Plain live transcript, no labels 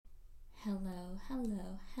Hello,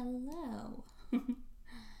 hello, hello.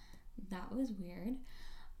 That was weird.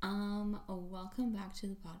 Welcome back to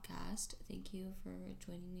the podcast. Thank you for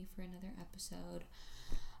joining me for another episode.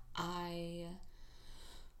 I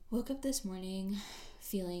woke up this morning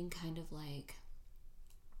feeling kind of like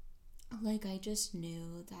I just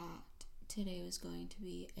knew that today was going to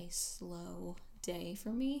be a slow day for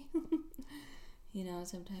me.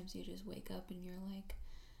 Sometimes you just wake up and you're like,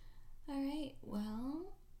 all right,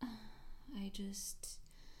 well,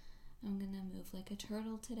 I'm gonna move like a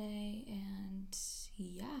turtle today, and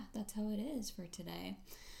yeah, that's how it is for today.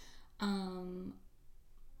 And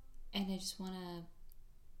I just want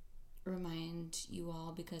to remind you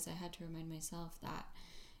all, because I had to remind myself that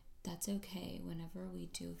that's okay whenever we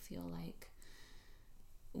do feel like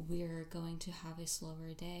we're going to have a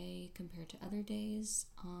slower day compared to other days,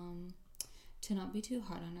 to not be too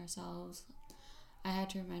hard on ourselves. I had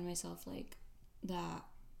to remind myself that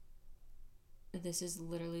this is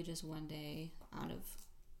literally just one day out of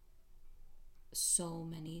so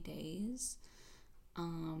many days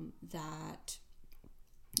that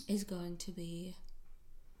is going to be,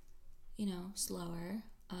 slower.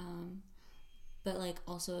 But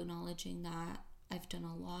also acknowledging that I've done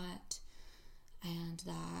a lot, and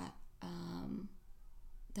that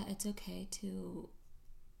it's okay to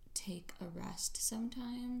take a rest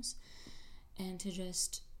sometimes, and to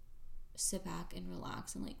just sit back and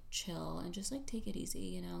relax and chill and just take it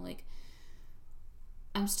easy.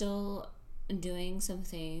 I'm still doing some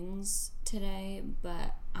things today,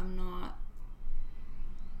 but I'm not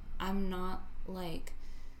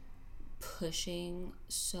pushing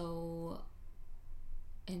so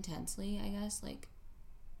intensely, I guess.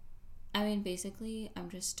 Basically I'm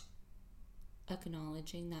just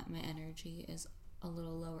acknowledging that my energy is a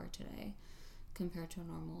little lower today compared to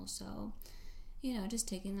normal. So, just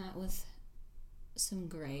taking that with some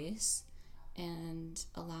grace and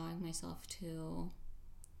allowing myself to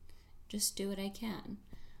just do what I can,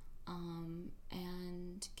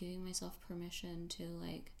 and giving myself permission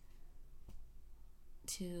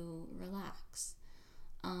to relax.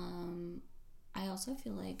 I also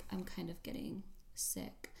feel like I'm kind of getting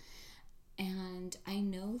sick, and I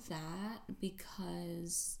know that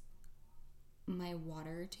because my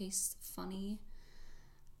water tastes funny,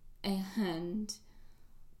 and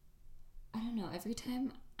I don't know, every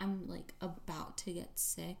time I'm about to get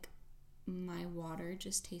sick, my water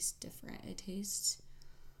just tastes different. It tastes,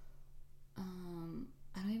 I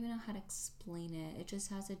don't even know how to explain it. It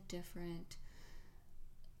just has it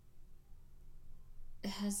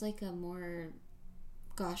has a more,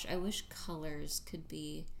 gosh, I wish colors could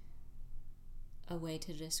be a way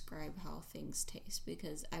to describe how things taste,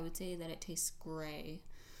 because I would say that it tastes gray.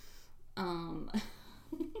 Um,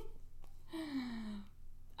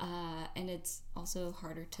 and it's also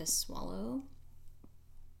harder to swallow.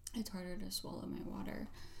 It's harder to swallow my water.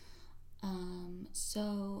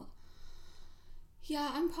 So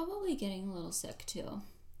yeah, I'm probably getting a little sick too,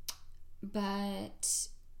 but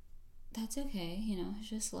that's okay. It's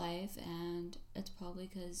just life, and it's probably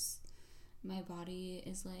because my body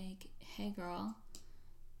is like, hey girl,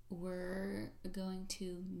 we're going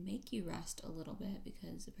to make you rest a little bit,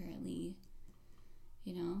 because apparently,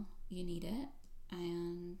 you need it.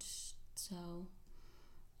 And so,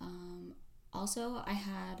 also I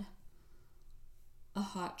had a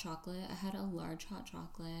hot chocolate. I had a large hot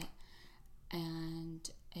chocolate and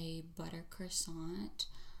a butter croissant.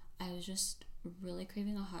 I was just really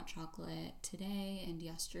craving a hot chocolate today and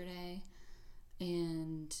yesterday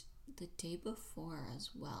and the day before as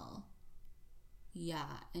well.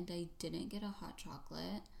 Yeah, and I didn't get a hot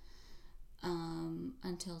chocolate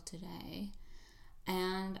until today.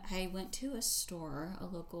 And I went to a store, a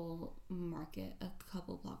local market a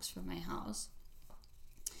couple blocks from my house,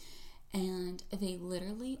 and they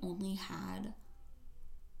literally only had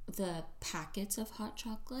the packets of hot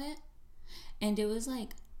chocolate, and it was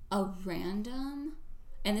a random,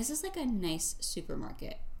 and this is a nice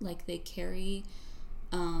supermarket. They carry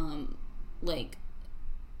like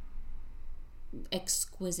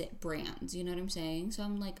exquisite brands, you know what I'm saying? So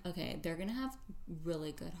I'm like, okay, they're gonna have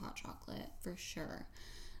really good hot chocolate for sure.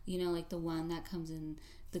 The one that comes in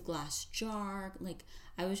the glass jar.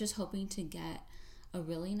 I was just hoping to get a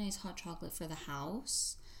really nice hot chocolate for the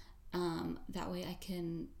house. That way I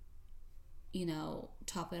can,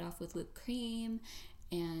 top it off with whipped cream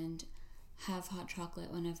and have hot chocolate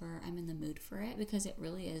whenever I'm in the mood for it, because it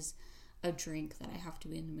really is a drink that I have to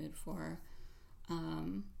be in the mood for.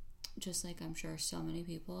 Just I'm sure so many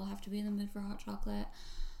people have to be in the mood for hot chocolate.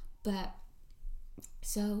 But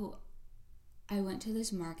so I went to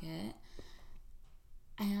this market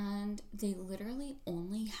and they literally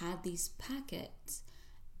only had these packets.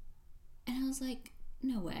 And I was like,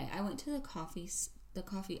 no way. I went to the coffee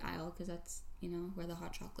aisle, because that's, where the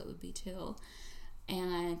hot chocolate would be too.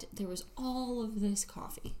 And there was all of this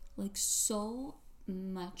coffee, like so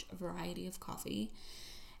much variety of coffee.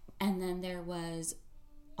 And then there was,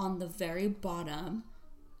 on the very bottom,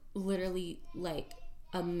 literally like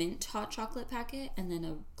a mint hot chocolate packet and then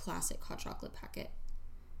a classic hot chocolate packet.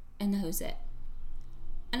 And that was it.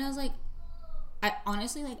 And I was like, I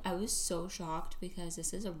honestly, like, I was so shocked, because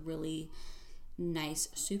this is a really nice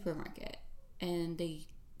supermarket, and they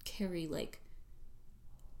carry like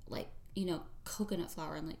coconut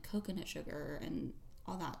flour and like coconut sugar and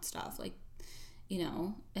all that stuff, like,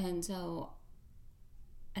 and so,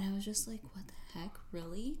 and I was just like, what the heck,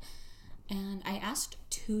 really? And I asked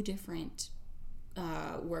 2 different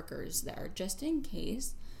workers there, just in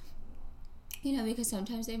case, because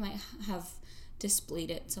sometimes they might have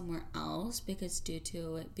displayed it somewhere else, because due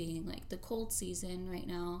to it being like the cold season right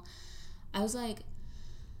now, I was like,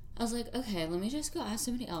 okay, let me just go ask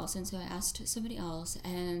somebody else. And so I asked somebody else,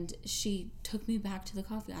 and she took me back to the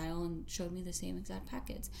coffee aisle and showed me the same exact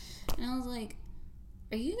packets. And I was like,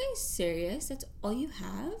 are you guys serious? That's all you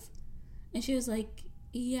have? And she was like,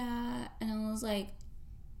 yeah. And I was like,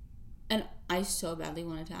 and I so badly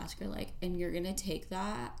wanted to ask her, like, and you're gonna take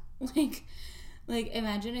that? Like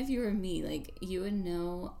imagine if you were me, like, you would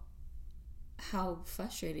know how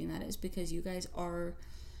frustrating that is, because you guys are,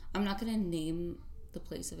 I'm not gonna name the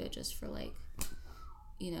place of it just for like,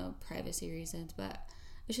 privacy reasons, but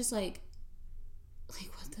it's just like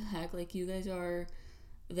what the heck, like, you guys are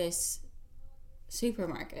this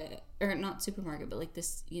supermarket, or not supermarket, but like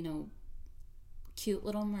this, cute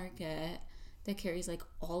little market that carries like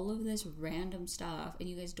all of this random stuff, and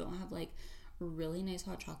you guys don't have like really nice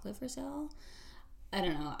hot chocolate for sale. I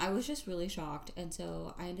don't know, I was just really shocked. And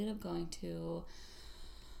so I ended up going to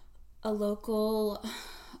a local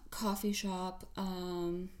coffee shop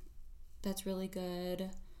that's really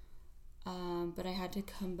good, but I had to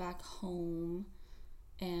come back home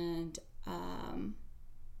and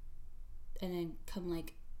then come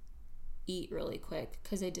like eat really quick,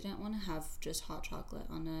 because I didn't want to have just hot chocolate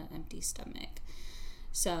on an empty stomach.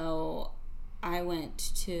 So I went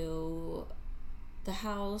to the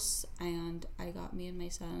house, and I got me and my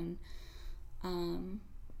son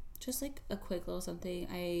just like a quick little something.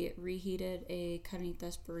 I reheated a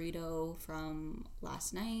carnitas burrito from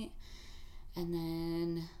last night, and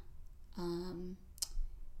then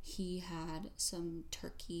he had some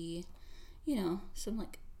turkey, some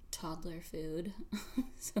like toddler food.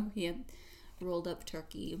 So he had rolled up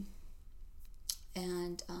turkey,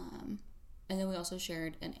 and then we also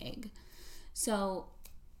shared an egg. So,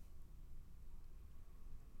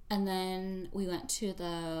 and then we went to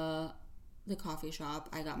the coffee shop.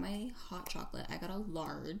 I got my hot chocolate. I got a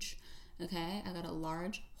large, okay? I got a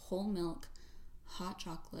large whole milk hot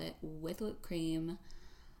chocolate with whipped cream,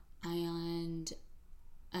 and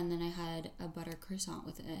then I had a butter croissant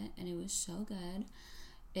with it, and it was so good.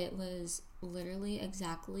 It was literally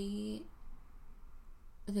exactly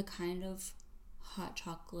the kind of hot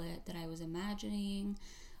chocolate that I was imagining,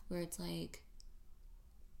 where it's like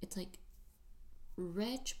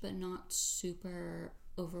rich but not super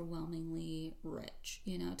overwhelmingly rich,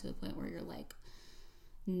 to the point where you're like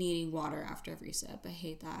needing water after every sip. I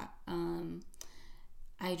hate that.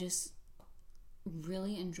 I just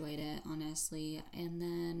really enjoyed it, honestly. And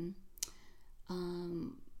then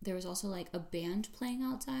there was also like a band playing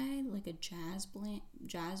outside, like a jazz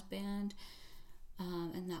band,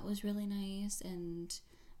 and that was really nice. And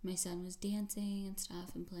my son was dancing and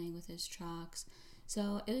stuff and playing with his trucks,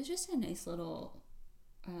 so it was just a nice little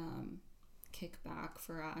kickback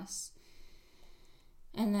for us.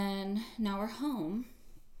 And then now we're home,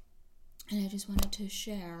 and I just wanted to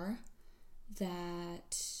share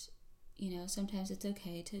that, sometimes it's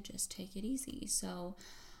okay to just take it easy. So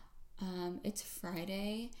it's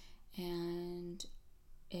Friday, and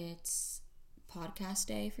it's podcast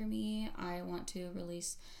day for me. I want to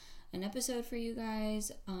release an episode for you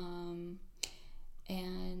guys, and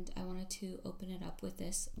I wanted to open it up with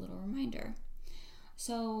this little reminder.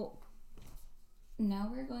 So now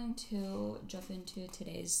we're going to jump into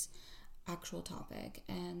today's actual topic,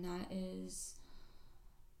 and that is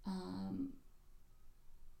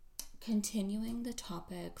continuing the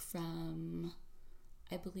topic from,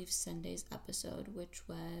 I believe, Sunday's episode, which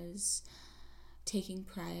was taking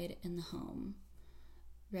pride in the home,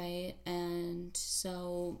 right? And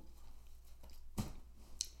so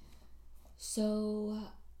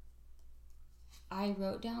I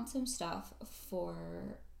wrote down some stuff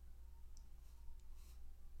for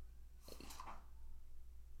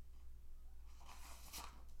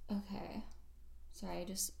Sorry, I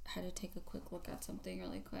just had to take a quick look at something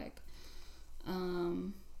really quick.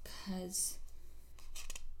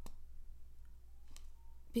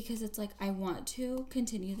 Because it's like I want to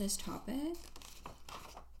continue this topic,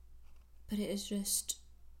 but it is just,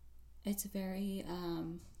 it's very,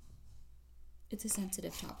 it's a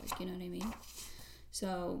sensitive topic, you know what I mean?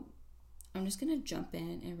 So I'm just going to jump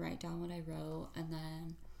in and write down what I wrote, and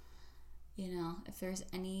then, you know, if there's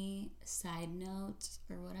any side notes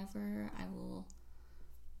or whatever, I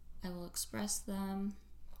will express them.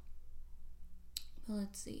 But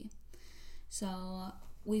let's see. So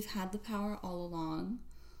we've had the power all along.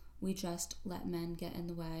 We just let men get in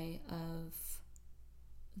the way of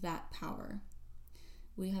that power.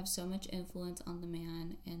 We have so much influence on the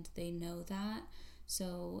man, and they know that.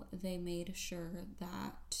 So they made sure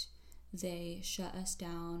that they shut us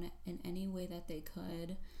down in any way that they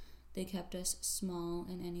could. They kept us small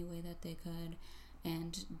in any way that they could.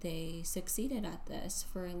 And they succeeded at this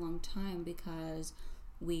for a long time because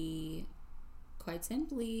we, quite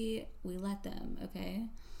simply, we let them, okay?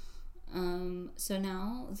 So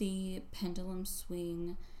now the pendulum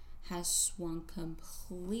swing has swung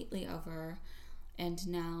completely over, and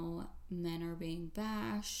now men are being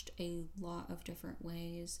bashed a lot of different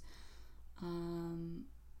ways. And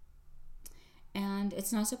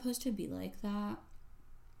it's not supposed to be like that.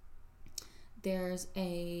 There's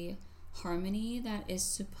a harmony that is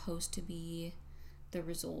supposed to be the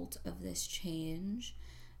result of this change.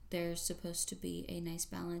 There's supposed to be a nice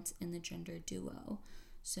balance in the gender duo.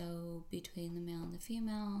 So between the male and the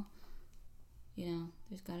female, you know,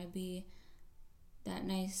 there's got to be that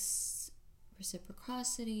nice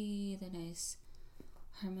reciprocity, the nice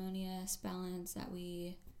harmonious balance that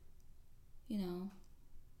we, you know,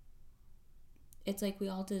 it's like we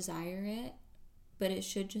all desire it, but it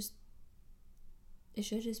should just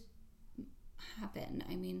happen.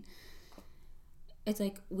 I mean, it's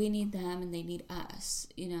like we need them and they need us,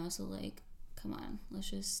 you know, so like, come on,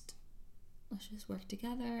 let's just work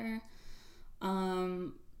together.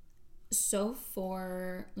 So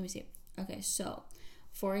for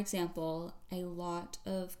example, a lot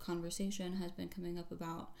of conversation has been coming up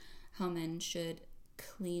about how men should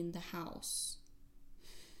clean the house.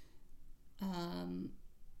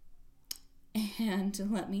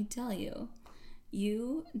 And let me tell you,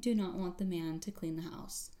 you do not want the man to clean the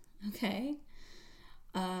house, okay?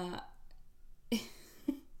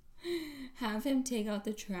 Have him take out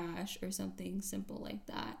the trash or something simple like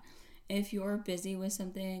that. If you're busy with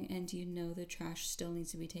something and you know the trash still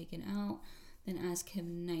needs to be taken out, then ask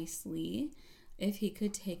him nicely if he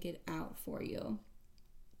could take it out for you.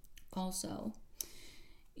 Also,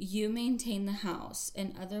 you maintain the house.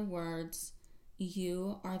 In other words,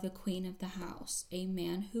 you are the queen of the house. A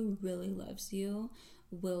man who really loves you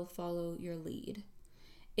will follow your lead.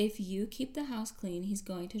 If you keep the house clean, he's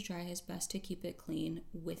going to try his best to keep it clean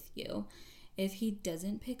with you. If he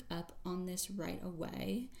doesn't pick up on this right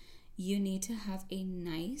away, you need to have a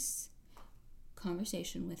nice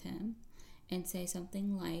conversation with him and say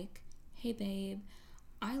something like, hey babe,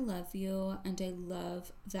 I love you and I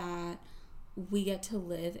love that we get to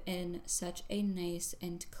live in such a nice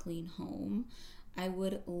and clean home. I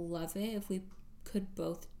would love it if we could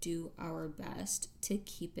both do our best to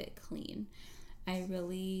keep it clean. I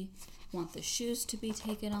really want the shoes to be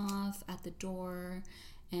taken off at the door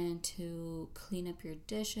and to clean up your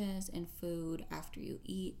dishes and food after you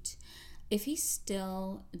eat. If he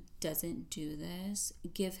still doesn't do this,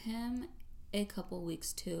 give him a couple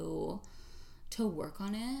weeks to work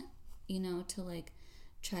on it, you know, to like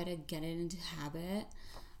try to get it into habit.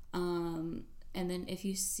 And then if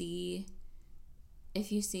you see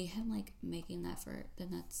him like making that effort, then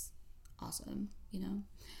that's awesome, you know.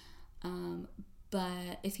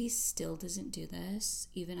 But if he still doesn't do this,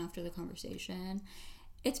 even after the conversation,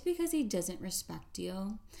 it's because he doesn't respect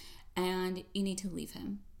you and you need to leave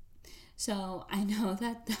him. So I know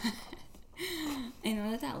that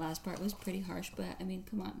that last part was pretty harsh, but I mean,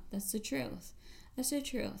 come on, that's the truth. That's the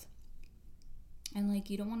truth. And like,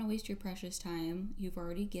 you don't want to waste your precious time. You've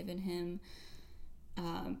already given him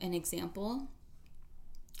an example.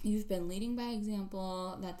 You've been leading by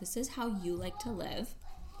example that this is how you like to live.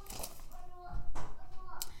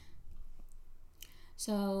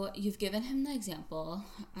 So you've given him the example.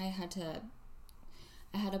 I had to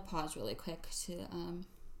pause really quick to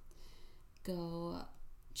go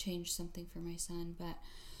change something for my son. But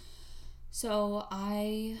so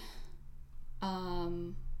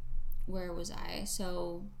where was I?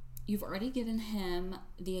 So you've already given him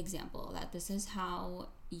the example that this is how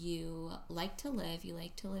you like to live. You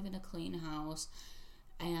like to live in a clean house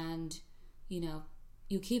and, you know,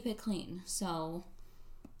 you keep it clean. So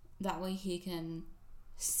that way he can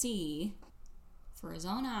see for his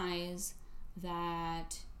own eyes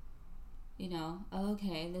that, you know,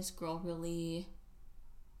 okay, this girl really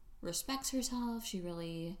respects herself. She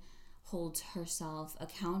really holds herself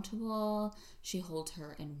accountable. She holds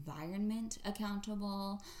her environment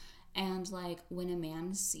accountable. And like when a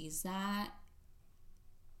man sees that,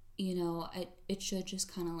 you know, it should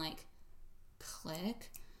just kind of like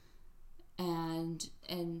click. And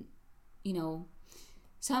you know,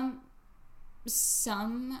 some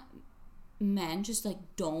men just like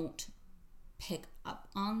don't pick up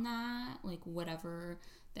on that, like whatever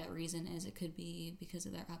that reason is. It could be because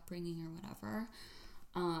of their upbringing or whatever.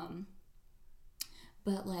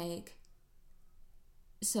 But like,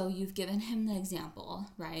 so you've given him the example,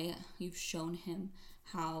 right? You've shown him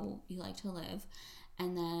how you like to live,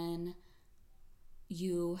 and then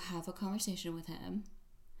you have a conversation with him.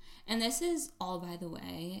 And this is all, by the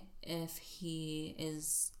way, if he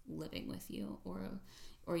is living with you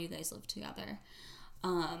or you guys live together.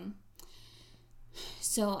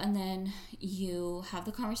 So, and then you have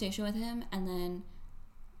the conversation with him, and then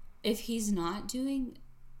if he's not being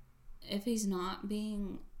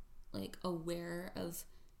like aware of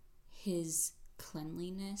his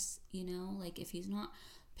cleanliness, you know, like if he's not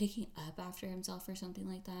picking up after himself or something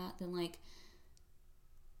like that,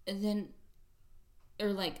 then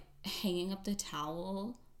or like hanging up the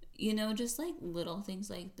towel, you know, just like little things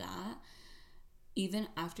like that, even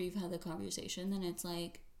after you've had the conversation, then it's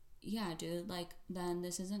like, yeah, dude, like then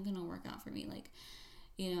this isn't gonna work out for me. Like,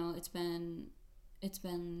 you know, it's been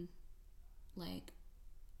like,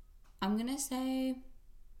 I'm gonna say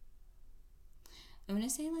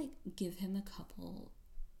like give him a couple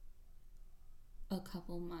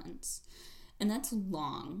months. And that's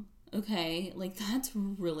long, okay? Like that's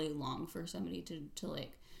really long for somebody to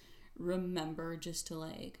like remember just to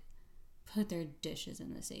like put their dishes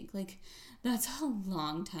in the sink. Like that's a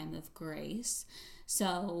long time of grace.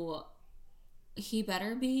 So he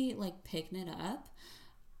better be like picking it up,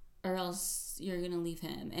 or else you're gonna leave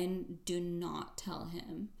him. And do not tell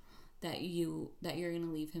him that you're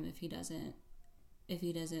gonna leave him if he doesn't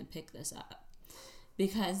pick this up,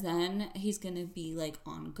 because then he's gonna be like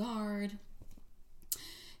on guard.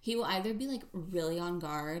 He will either be like really on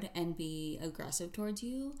guard and be aggressive towards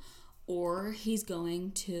you, or he's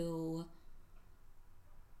going to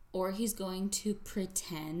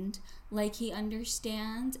pretend like he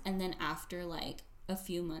understands, and then after like a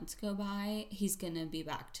few months go by, he's gonna be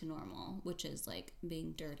back to normal, which is like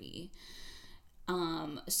being dirty.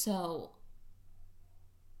 So,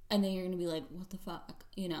 and then you're gonna be like, what the fuck,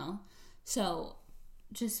 you know? So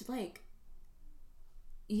just like,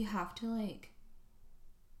 you have to like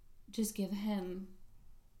just give him,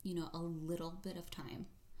 you know, a little bit of time.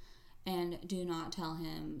 And do not tell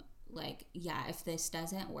him like, yeah, if this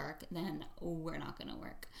doesn't work, then we're not gonna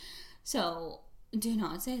work. So do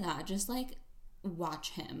not say that. Just like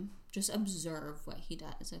watch him, just observe what he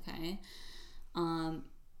does, okay?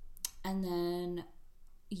 And then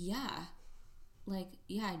yeah, like,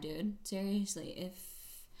 yeah, dude, seriously,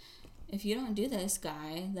 if you don't do this,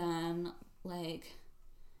 guy, then like,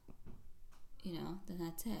 you know, then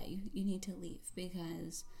that's it. You need to leave,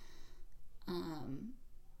 because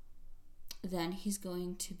then he's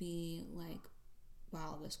going to be like,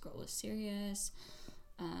 wow, this girl was serious.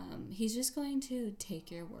 He's just going to take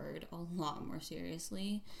your word a lot more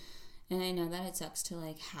seriously. And I know that it sucks to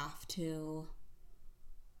like have to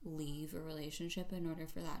leave a relationship in order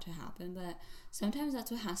for that to happen, but sometimes that's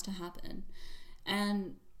what has to happen.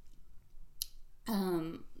 And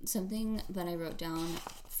something that I wrote down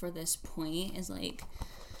for this point is like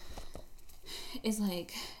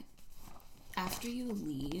after you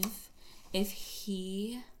leave, if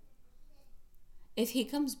he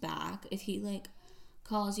comes back, if he like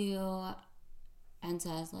calls you and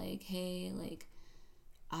says like, hey, like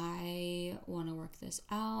I want to work this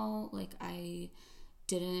out, like I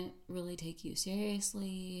didn't really take you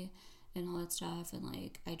seriously and all that stuff, and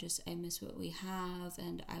like I miss what we have,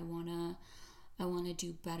 and I want to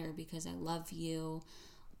do better because I love you,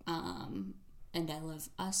 and I love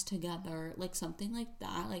us together, like something like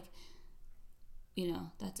that, like, you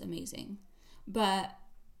know, that's amazing. But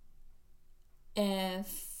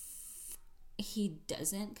if he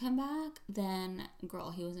doesn't come back, then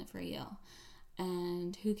girl, he wasn't for you.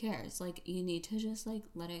 And who cares? Like, you need to just like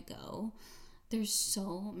let it go. There's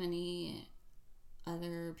so many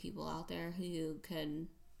other people out there who you could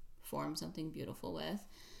form something beautiful with.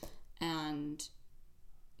 And,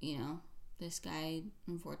 you know, this guy,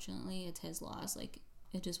 unfortunately, it's his loss. Like,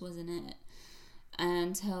 it just wasn't it.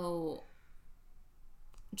 And so,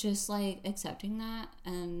 just like accepting that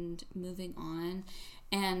and moving on.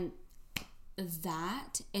 And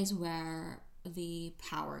that is where the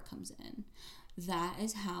power comes in. That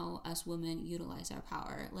is how us women utilize our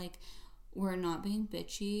power. Like, we're not being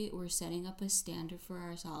bitchy, we're setting up a standard for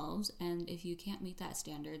ourselves, and if you can't meet that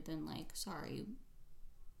standard, then like, sorry,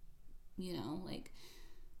 you know, like,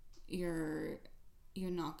 you're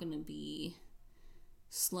not gonna be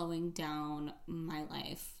slowing down my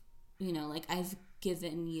life. You know, like, I've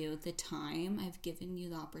given you the time, I've given you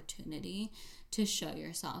the opportunity to show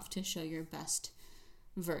yourself, to show your best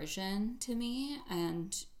version to me,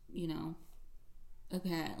 and, you know,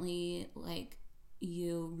 apparently, like,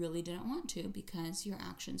 you really didn't want to, because your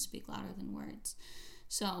actions speak louder than words.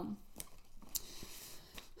 So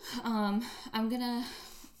I'm gonna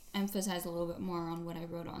emphasize a little bit more on what I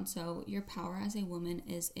wrote on. So your power as a woman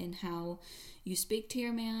is in how you speak to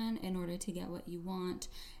your man in order to get what you want,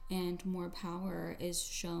 and more power is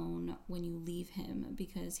shown when you leave him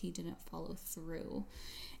because he didn't follow through.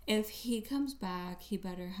 If he comes back, he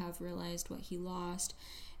better have realized what he lost.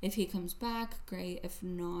 If he comes back, great. If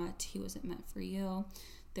not, he wasn't meant for you.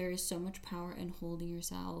 There is so much power in holding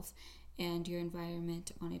yourself and your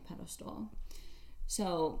environment on a pedestal.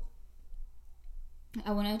 So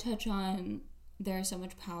I want to touch on, there's so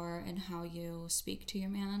much power in how you speak to your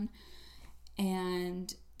man.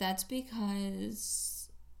 And that's because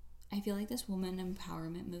I feel like this woman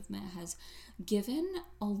empowerment movement has given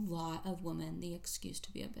a lot of women the excuse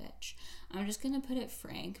to be a bitch. I'm just going to put it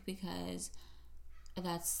frank, because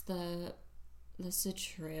that's the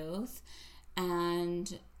truth.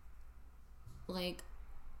 And like,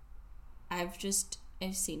 I've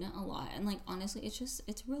seen it a lot, and like, honestly,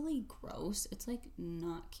 it's really gross. It's like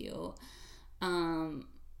not cute.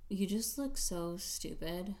 You just look so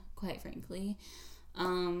stupid, quite frankly.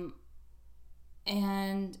 And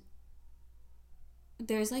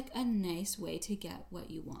there's like a nice way to get what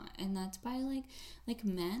you want, and that's by like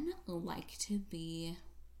men like to be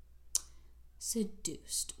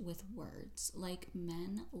seduced with words. Like,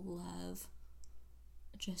 men love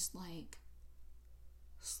just like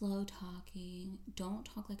slow talking. Don't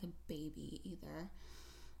talk like a baby either.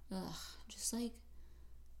 Ugh, just like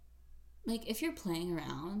if you're playing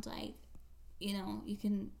around, like, you know, you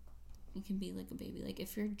can be like a baby. Like,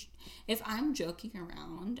 if I'm joking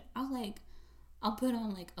around, I'll put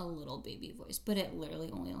on like a little baby voice, but it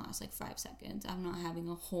literally only lasts like 5 seconds. I'm not having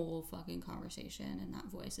a whole fucking conversation in that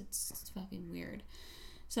voice. It's fucking weird.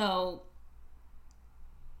 So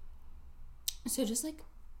just like,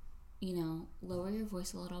 you know, lower your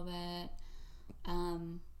voice a little bit.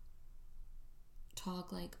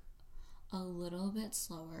 Talk like a little bit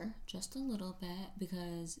slower, just a little bit,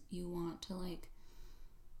 because you want to, like,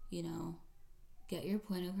 you know, get your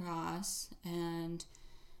point across, and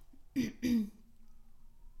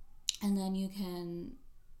and then you can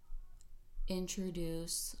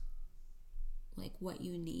introduce like what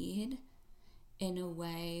you need in a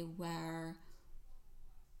way where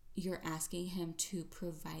you're asking him to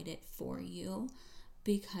provide it for you,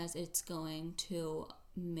 because it's going to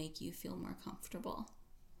make you feel more comfortable.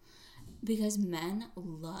 Because men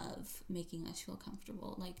love making us feel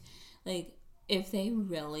comfortable. Like if they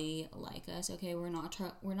really like us, okay, we're not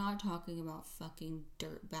talking about fucking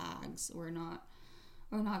dirt bags. We're not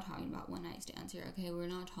talking about one night stands here, okay? We're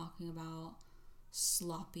not talking about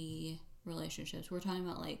sloppy relationships. We're talking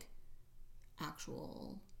about like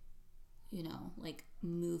actual, you know, like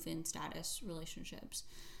move-in status relationships,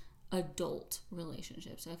 adult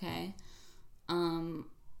relationships, okay?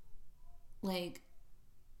 Like,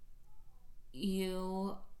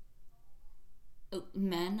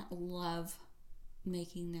 men love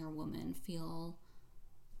making their woman feel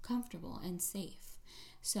comfortable and safe.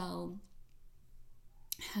 So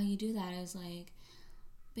how you do that is like,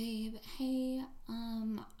 babe, hey,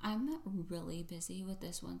 I'm really busy with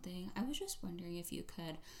this one thing. I was just wondering if you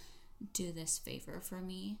could do this favor for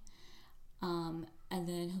me. And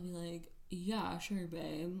then he'll be like, yeah, sure,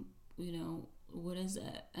 babe. You know, what is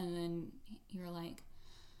it? And then you're like,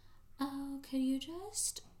 oh, could you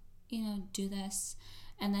just, you know, do this?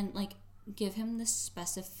 And then like give him the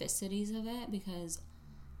specificities of it, because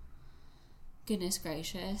goodness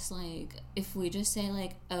gracious, like if we just say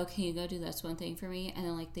like, oh, can you go do this one thing for me, and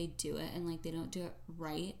then like they do it and like they don't do it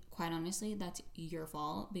right, quite honestly, that's your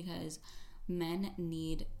fault, because men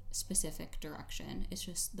need specific direction. It's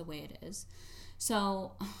just the way it is.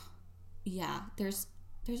 So yeah, there's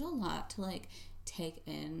a lot to like take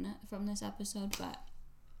in from this episode, but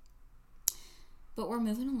we're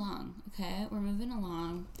moving along, okay? We're moving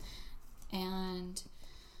along. And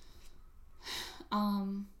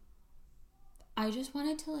I just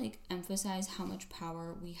wanted to like emphasize how much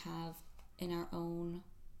power we have in our own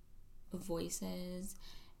voices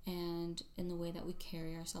and in the way that we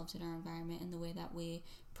carry ourselves in our environment and the way that we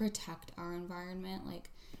protect our environment.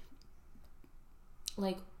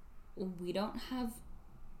 Like we don't have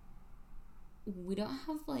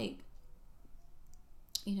like,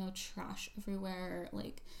 you know, trash everywhere.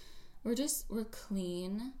 Like we're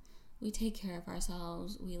clean. We take care of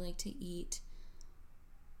ourselves. We like to eat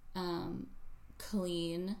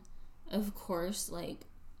clean. Of course, like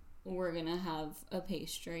we're gonna have a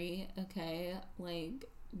pastry, okay? Like,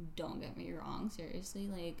 don't get me wrong, seriously.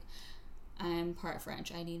 Like, I'm part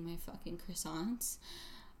French. I need my fucking croissants.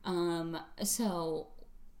 So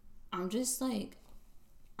I'm just saying,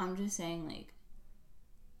 like,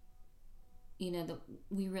 you know, that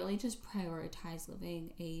we really just prioritize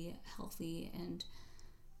living a healthy and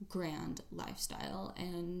grand lifestyle,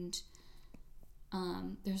 and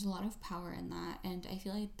there's a lot of power in that, and I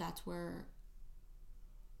feel like that's where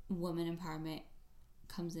women empowerment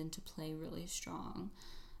comes into play really strong,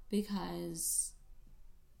 because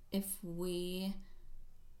if we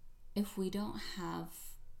don't have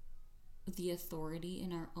the authority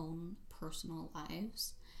in our own personal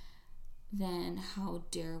lives, then how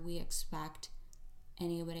dare we expect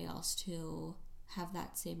anybody else to have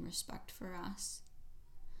that same respect for us,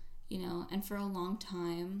 you know? And for a long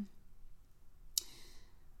time,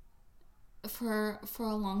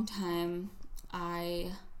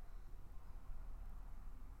 I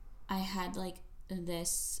had like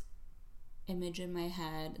this image in my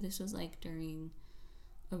head. This was like during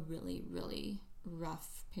a really, really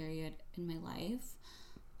rough period in my life,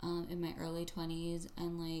 in my early 20s,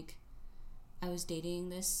 and like I was dating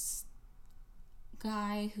this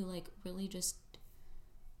guy who like really just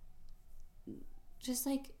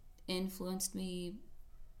like influenced me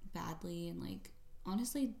badly, and like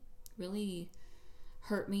honestly really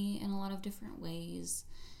hurt me in a lot of different ways.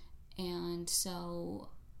 And so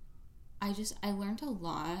I learned a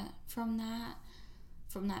lot from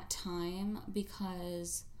that time,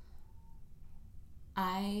 because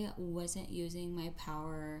I wasn't using my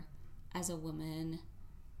power as a woman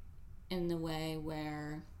in the way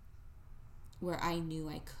where I knew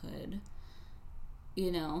I could,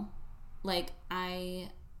 you know? Like I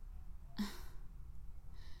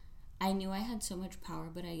knew I had so much power,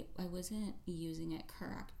 but I wasn't using it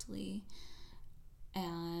correctly.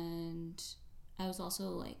 And I was also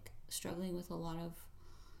like struggling with a lot of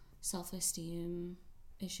self-esteem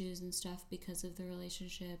issues and stuff because of the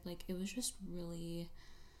relationship. Like it was just really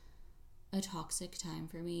a toxic time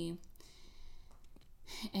for me.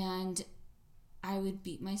 And I would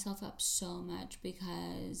beat myself up so much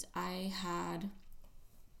because I had,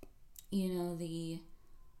 you know, the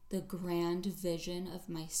grand vision of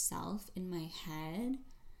myself in my head,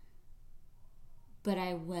 but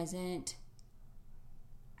I wasn't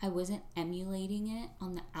emulating it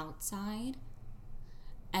on the outside.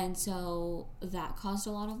 And so that caused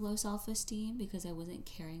a lot of low self-esteem, because I wasn't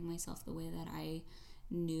carrying myself the way that I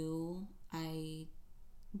knew I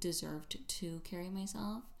deserved to carry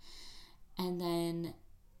myself. And then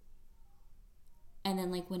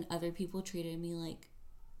like when other people treated me like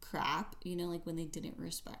crap, you know, like when they didn't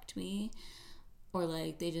respect me, or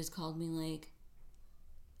like they just called me like,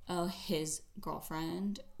 oh, his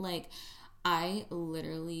girlfriend, like I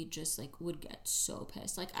literally just like would get so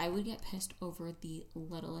pissed. Like I would get pissed over the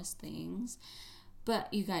littlest things.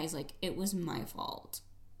 But you guys, like it was my fault,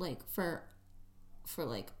 like for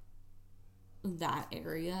like that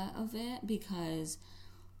area of it, because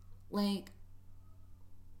like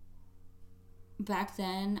back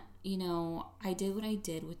then, you know, I did what I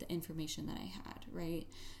did with the information that I had, right?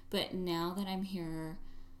 But now that I'm here,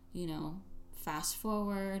 you know, fast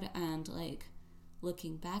forward and like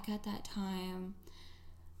looking back at that time,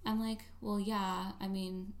 I'm like, well, yeah, I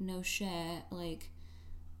mean, no shit. Like,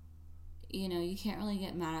 you know, you can't really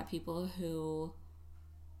get mad at people who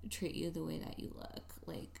treat you the way that you look.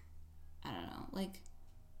 Like, I don't know.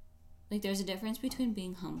 Like there's a difference between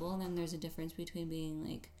being humble, and then there's a difference between being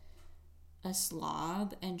like a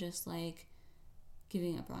slob and just like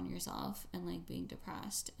giving up on yourself and like being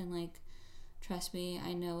depressed. And like, trust me,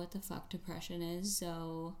 I know what the fuck depression is.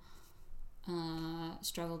 So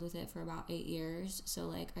struggled with it for about 8 years. So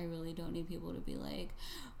like I really don't need people to be like,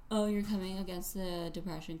 oh, you're coming against the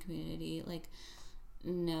depression community. Like,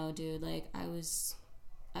 no, dude, like I was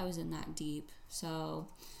in that deep. So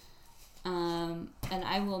and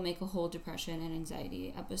I will make a whole depression and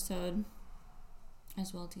anxiety episode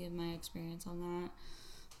as well to give my experience on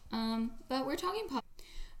that. But we're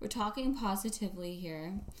talking positively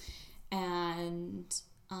here, and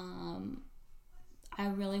I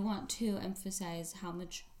really want to emphasize how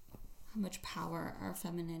much power our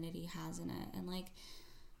femininity has in it. And like,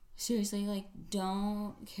 seriously, like,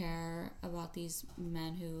 don't care about these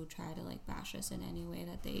men who try to like bash us in any way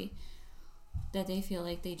that they feel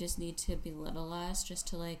like they just need to belittle us just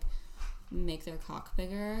to like make their cock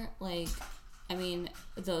bigger. Like, I mean,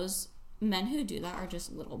 those men who do that are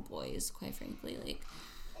just little boys, quite frankly.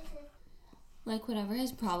 Like whatever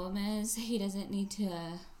his problem is, he doesn't need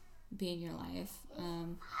to be in your life.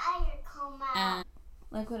 And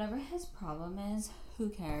like whatever his problem is, who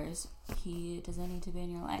cares? He doesn't need to be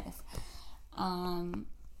in your life.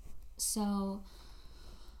 So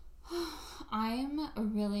I'm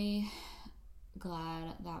really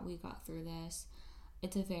glad that we got through this.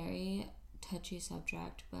 It's a very touchy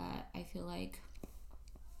subject, but I feel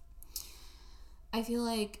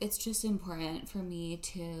like it's just important for me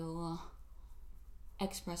to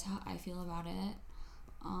express how I feel about it.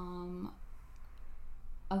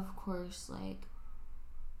 Of course, like,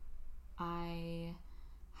 I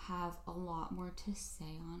have a lot more to say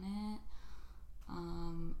on it,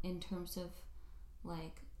 in terms of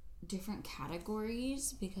like different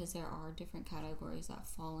categories, because there are different categories that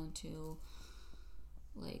fall into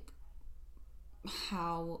like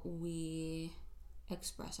how we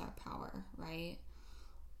express our power, right?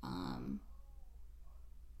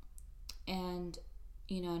 And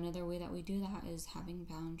you know, another way that we do that is having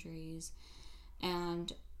boundaries.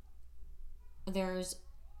 And there's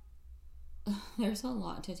a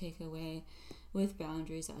lot to take away with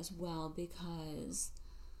boundaries as well, because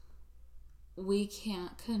we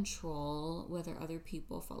can't control whether other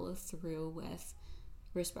people follow through with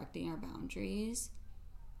respecting our boundaries.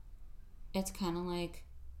 It's kind of like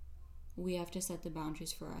we have to set the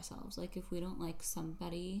boundaries for ourselves. Like, if we don't like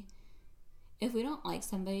somebody and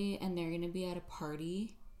they're going to be at a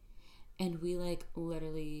party and we like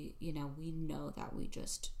literally, you know, we know that we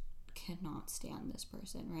just cannot stand this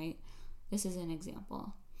person, right? This is an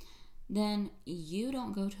example. Then you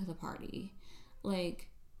don't go to the party.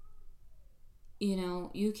 Like, you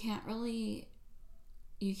know, you can't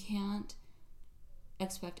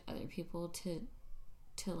expect other people to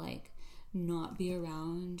like not be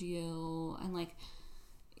around you, and like,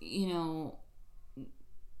 you know,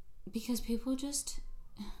 because people just,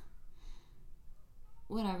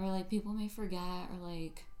 whatever, like, people may forget, or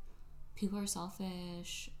like people are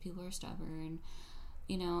selfish, people are stubborn,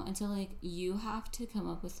 you know, and so like you have to come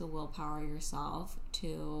up with the willpower yourself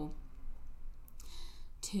to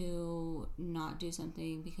not do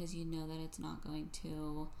something because you know that it's not going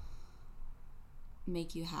to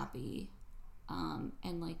make you happy.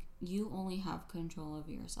 And like, you only have control over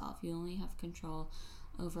yourself. You only have control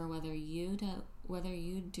over whether you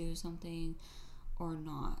do something or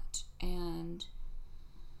not. And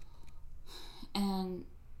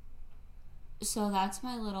so that's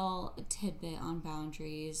my little tidbit on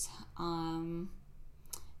boundaries. And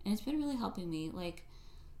it's been really helping me. Like,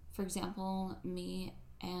 for example, me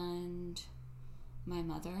and my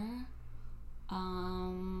mother,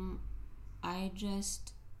 I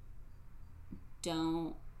just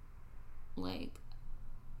don't, like,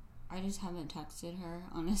 I just haven't texted her,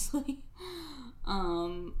 honestly.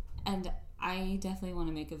 And I definitely want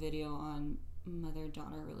to make a video on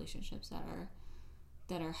mother-daughter relationships that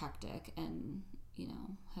are hectic and, you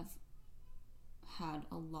know, have had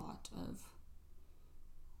a lot of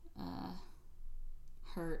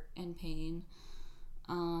hurt and pain.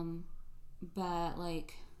 But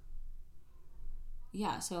like,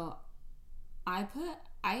 yeah, so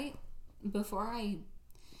before I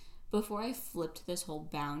flipped this whole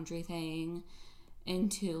boundary thing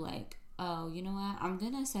into like, oh, you know what, I'm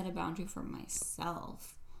gonna set a boundary for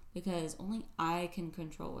myself because only I can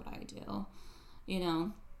control what I do, you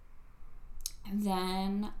know. And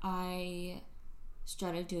then I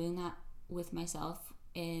started doing that with myself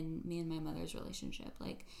in me and my mother's relationship.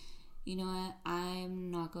 Like, you know what,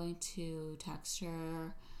 I'm not going to text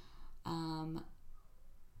her. I'm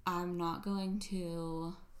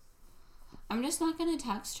just not going to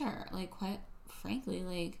text her, like, quite frankly,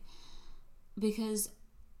 like, because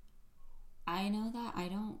I know that I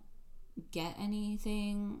don't get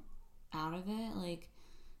anything out of it. Like,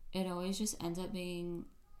 it always just ends up being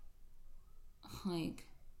like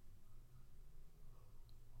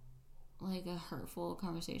a hurtful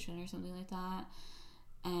conversation or something like that.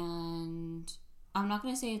 And I'm not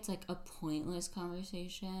going to say it's like a pointless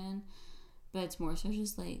conversation, but it's more so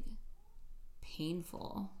just like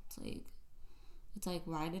painful. It's like,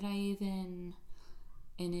 why did I even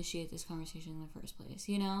initiate this conversation in the first place,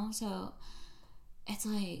 you know? So it's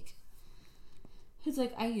like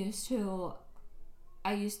I used to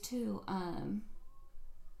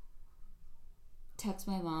text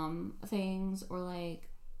my mom things or like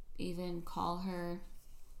even call her,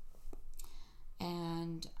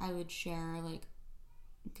 and I would share like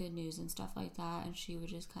good news and stuff like that, and she would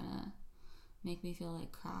just kind of make me feel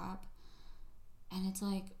like crap. And it's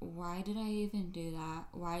like, why did I even do that?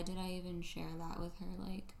 Why did I even share that with her?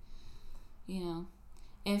 Like,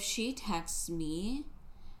 if she texts me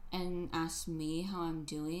and asks me how I'm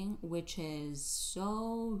doing, which is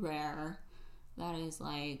so rare, that is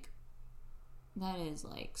like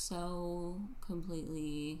so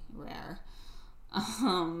completely rare.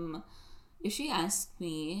 If she asks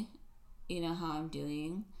me, how I'm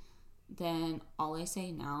doing, then all I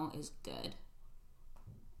say now is good.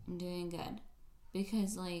 I'm doing good.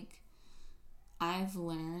 Because, like, I've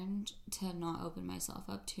learned to not open myself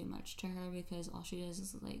up too much to her, because all she does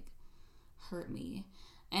is, like, hurt me.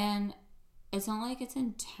 And it's not like it's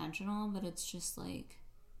intentional, but it's just like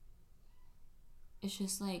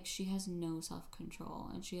she has no self-control,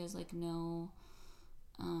 and she has, like, no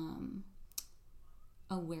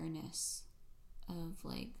awareness of,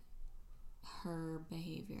 like, her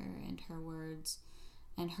behavior and her words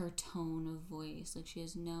and her tone of voice. Like, she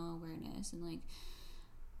has no awareness, and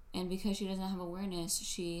because she doesn't have awareness,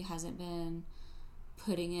 she hasn't been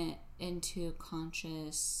putting it into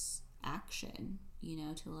conscious action, to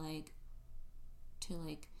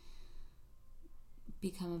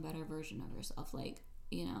become a better version of herself. Like,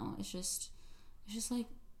 it's just like,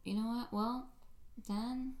 you know what? Well,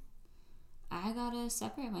 then I gotta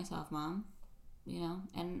separate myself, Mom.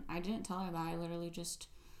 And I didn't tell her that. I literally just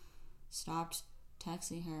stopped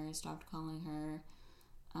texting her, stopped calling her,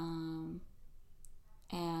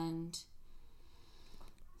 and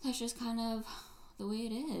that's just kind of the way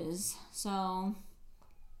it is. So,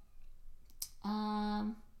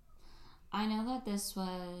 I know that this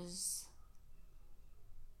was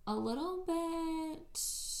a little bit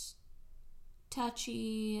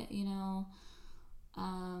touchy,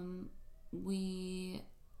 we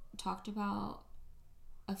talked about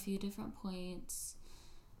a few different points,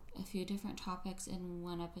 a few different topics in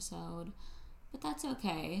one episode, but that's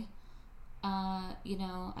okay. I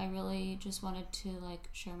really just wanted to like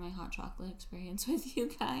share my hot chocolate experience with you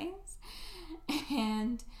guys,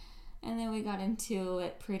 and then we got into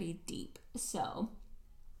it pretty deep. So,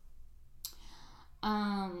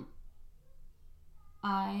 I'm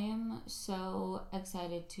so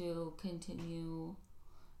excited to continue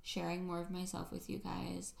sharing more of myself with you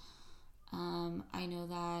guys. I know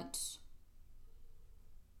that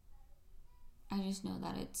I just know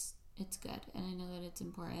that it's good, and I know that it's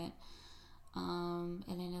important, and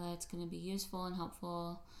I know that it's going to be useful and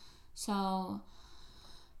helpful. So,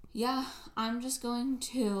 yeah, I'm just going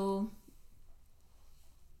to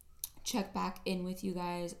check back in with you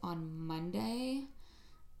guys on Monday.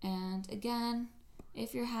 And again,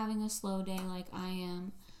 if you're having a slow day like I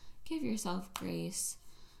am, give yourself grace.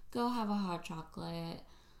 Go have a hot chocolate,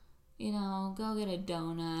 go get a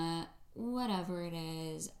donut, whatever it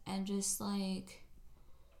is, and just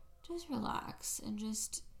relax and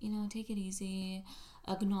just, take it easy.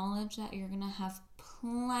 Acknowledge that you're gonna have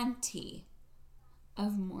plenty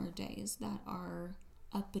of more days that are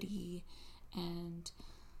uppity and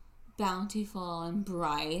bountiful and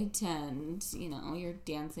bright, and you're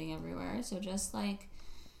dancing everywhere. So just take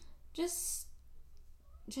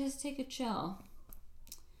a chill.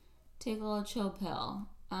 Take a little chill pill.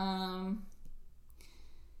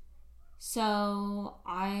 So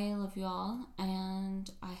I love you all, and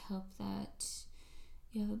I hope that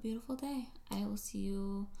you have a beautiful day. I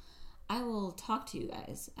will talk to you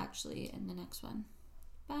guys actually in the next one.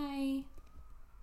 Bye.